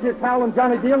 I'll take your pal and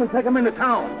Johnny Deal and take him into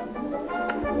town.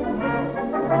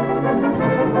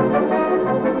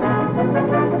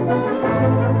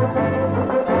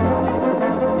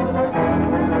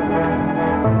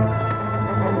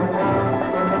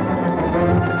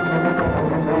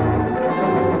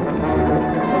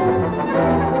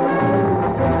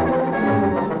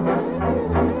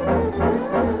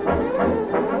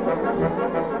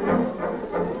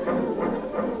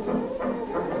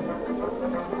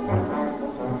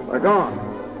 They're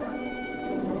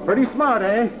gone. Pretty smart,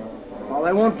 eh? Well,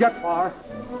 they won't get far.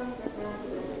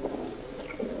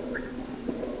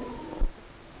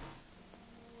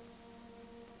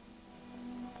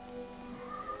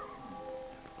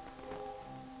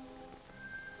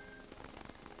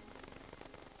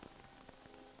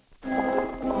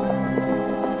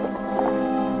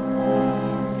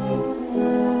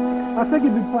 I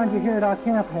figured we'd find you here at our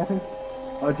camp, Happy.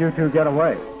 How'd you two get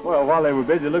away? Well, while they were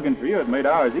busy looking for you, it made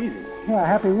ours easy. Yeah,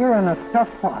 Happy, we're in a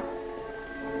tough spot.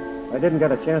 I didn't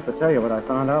get a chance to tell you what I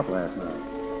found out last night.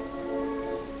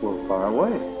 We're far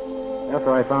away.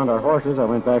 After I found our horses, I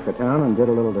went back to town and did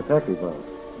a little detective work.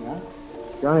 Yeah?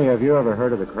 Johnny, have you ever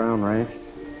heard of the Crown Ranch?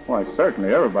 Why,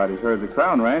 certainly everybody's heard of the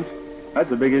Crown Ranch. That's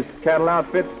the biggest cattle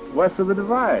outfit west of the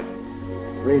Divide.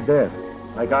 Read this.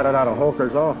 I got it out of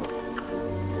Holker's office.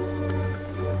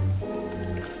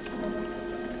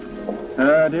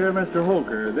 Dear Mr.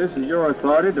 Holker, this is your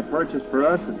authority to purchase for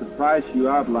us at the price you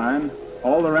outline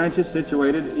all the ranches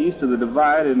situated east of the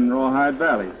Divide in Rawhide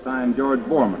Valley. Signed George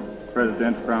Borman,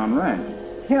 President, Crown Ranch.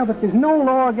 Yeah, but there's no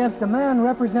law against a man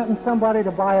representing somebody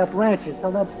to buy up ranches,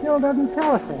 so that still doesn't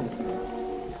tell us anything.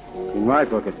 In my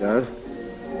book, it does.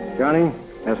 Johnny,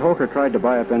 has Holker tried to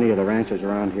buy up any of the ranches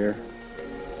around here?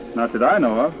 Not that I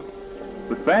know of.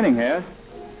 But Fanning has.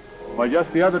 Why,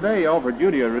 just the other day he offered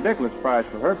Judy a ridiculous price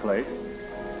for her place.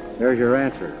 There's your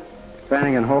answer.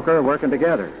 Fanning and Holker are working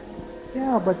together.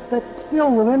 Yeah, but that's still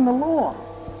within the law.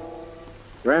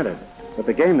 Granted, but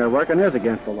the game they're working is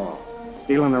against the law.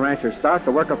 Stealing the rancher's stock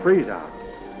to work a freeze out.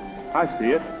 I see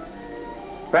it.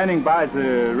 Fanning buys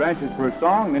the ranches for a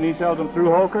song, then he sells them through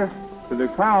Holker to the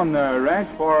Crown Ranch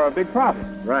for a big profit.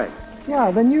 Right. Yeah,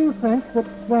 then you think that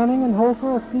Fanning and Holker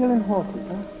are stealing horses,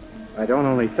 huh? I don't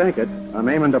only think it, I'm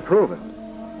aiming to prove it.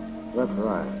 That's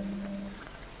right.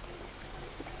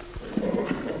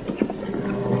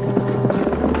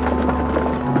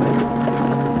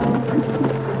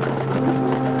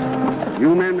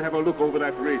 You men have a look over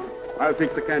that ridge. I'll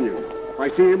take the canyon. If I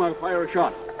see him, I'll fire a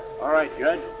shot. All right,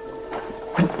 Judge.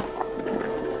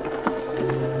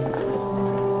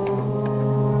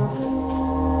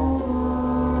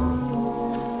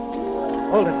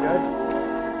 Hold it, Judge.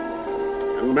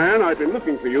 Young man, I've been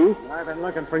looking for you. I've been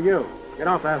looking for you. Get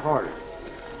off that horse.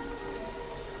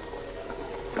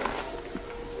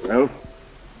 Well?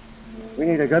 We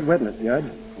need a good witness, Judge,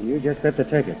 and you just fit the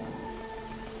ticket.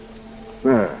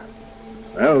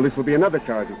 Well, this will be another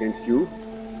charge against you.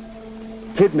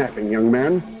 Kidnapping, young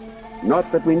man. Not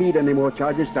that we need any more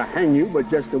charges to hang you, but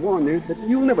just to warn you that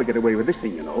you'll never get away with this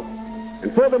thing, you know.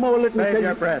 And furthermore, let me Save tell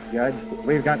your you... breath, Judge.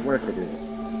 We've got work to do.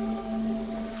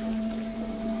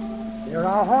 They're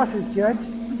our horses, Judge.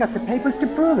 We got the papers to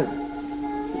prove it.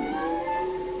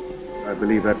 I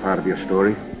believe that part of your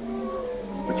story.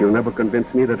 But you'll never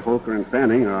convince me that Holker and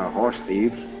Fanning are horse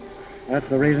thieves. That's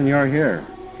the reason you're here.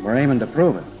 We're aiming to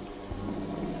prove it.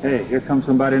 Hey, here comes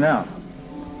somebody now.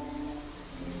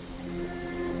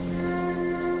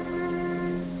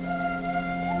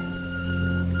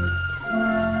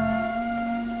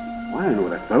 I know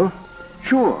that fellow.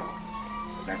 Sure.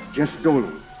 That's Jess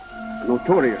Dolan, a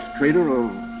notorious trader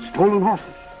of stolen horses.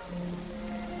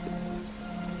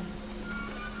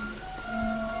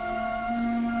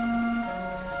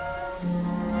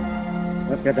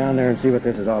 Let's get down there and see what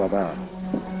this is all about.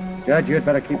 Judge, you'd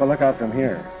better keep a lookout from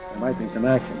here. There might be some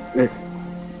action. Hey,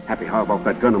 Happy, how about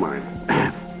that gun of mine?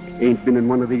 Ain't been in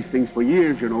one of these things for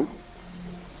years, you know.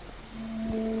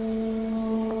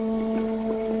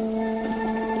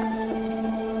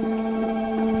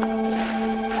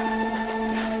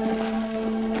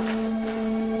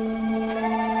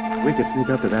 If we could sneak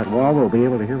up to that wall, we'll be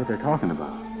able to hear what they're talking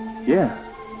about. Yeah.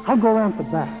 I'll go around the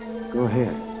back. Go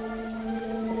ahead.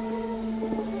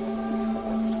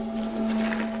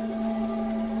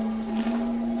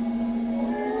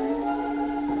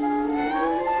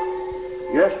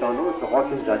 Yes, Tonto, it's the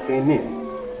horses that came in.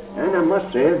 And I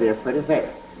must say they're pretty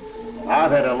fast. I've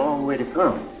had a long way to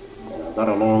come. And I've got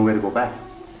a long way to go back.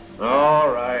 All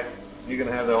right. You can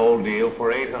have the whole deal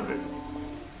for 800.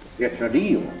 It's a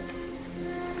deal.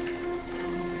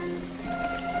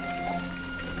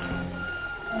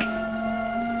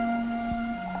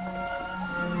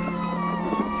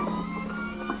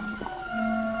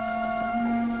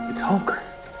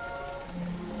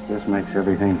 makes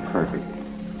everything perfect.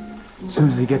 As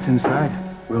soon as he gets inside,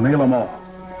 we'll nail them all.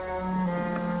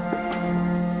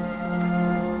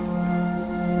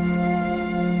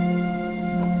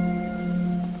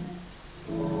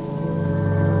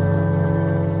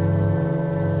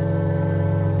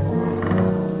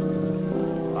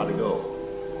 How'd it go?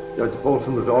 Judge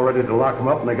Polson was all ready to lock him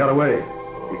up, and they got away.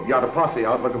 He's got a posse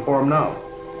out looking for him now.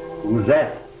 Who's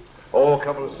that? Oh, a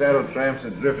couple of saddle tramps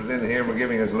that drifted in here were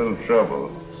giving us a little trouble.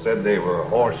 Said they were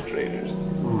horse traders.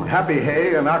 Happy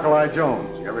Hay and Alkali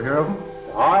Jones. You ever hear of them?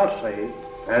 I'll say.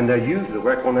 And they usually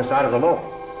work on this side of the law.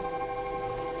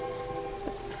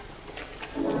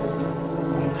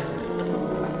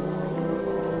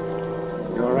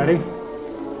 You all ready?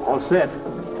 All set.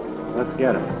 Let's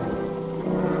get him.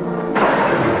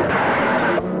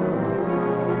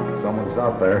 Someone's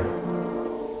out there.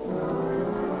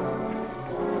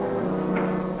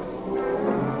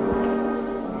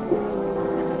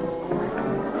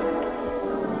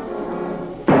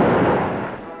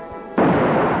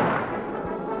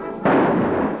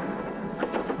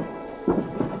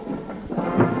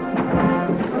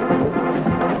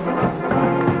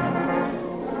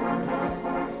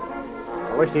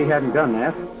 I wish he hadn't done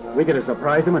that. We could have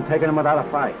surprised him and taken him without a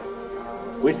fight.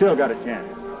 We still got a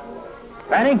chance.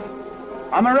 Fanning,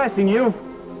 I'm arresting you.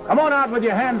 Come on out with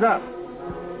your hands up.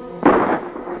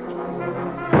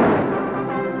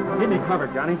 Keep me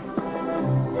covered, Johnny.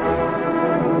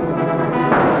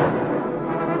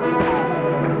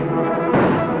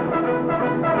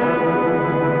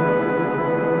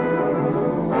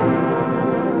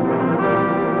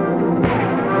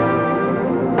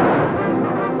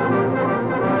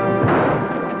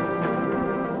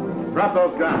 Drop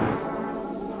those guns.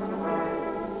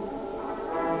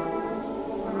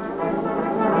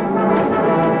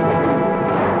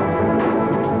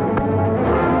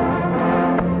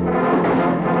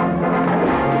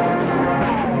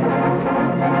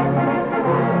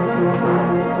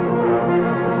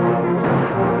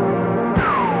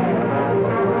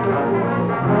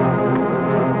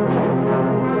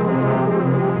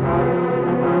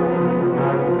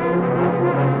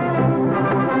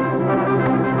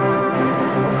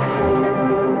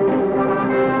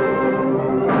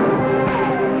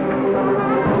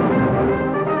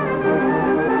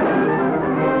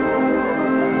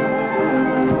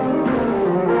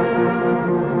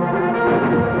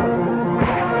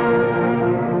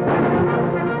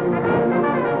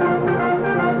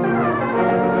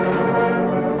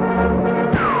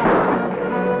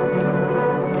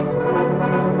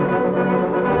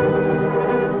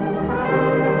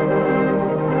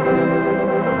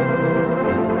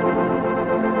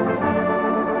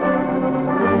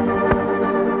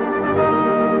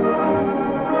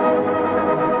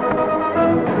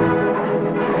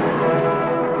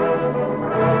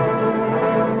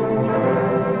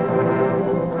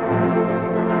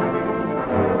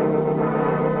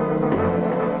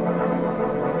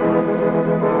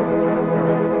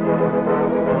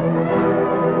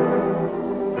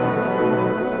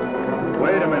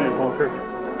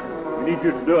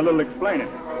 You to do a little explaining.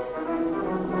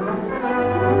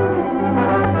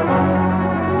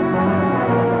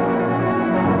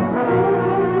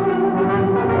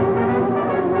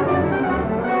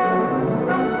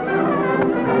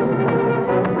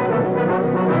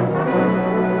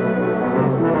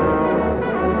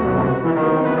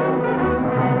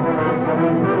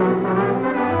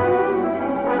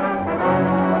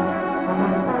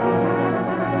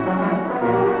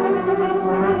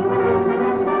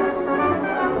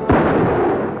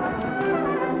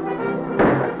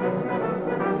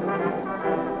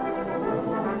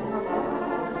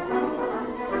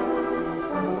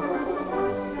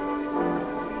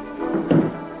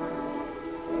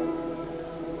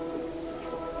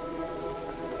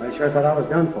 I sure thought I was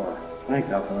done for. Thanks,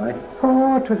 Alkali.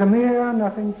 Oh, it was a mere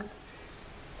nothing.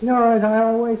 You know, as I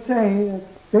always say, the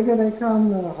bigger they come,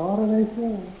 the harder they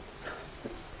fall.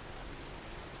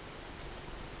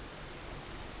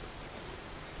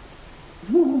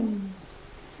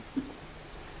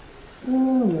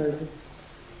 Oh, mercy.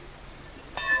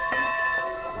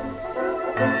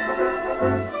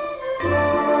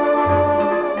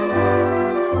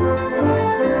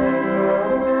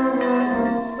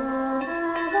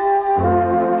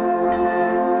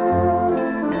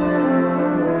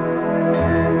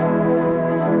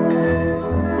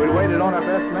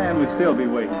 We'd still be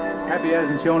waiting. Happy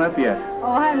hasn't shown up yet.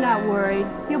 Oh, I'm not worried.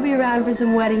 He'll be around for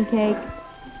some wedding cake.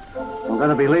 I'm going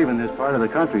to be leaving this part of the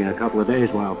country in a couple of days,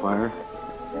 Wildfire.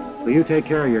 Will you take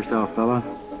care of yourself, fella?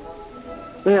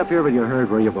 Stay up here with your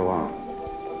herd where you belong.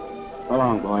 So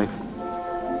long, boy.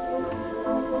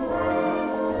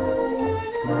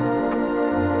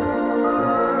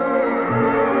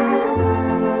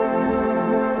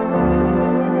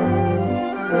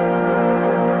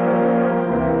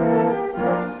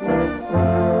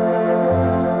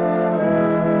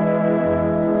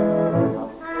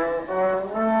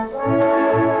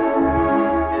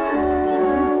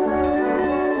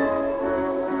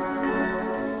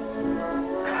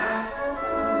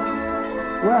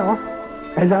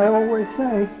 As I always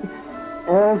say,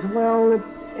 all's well that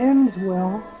ends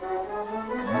well.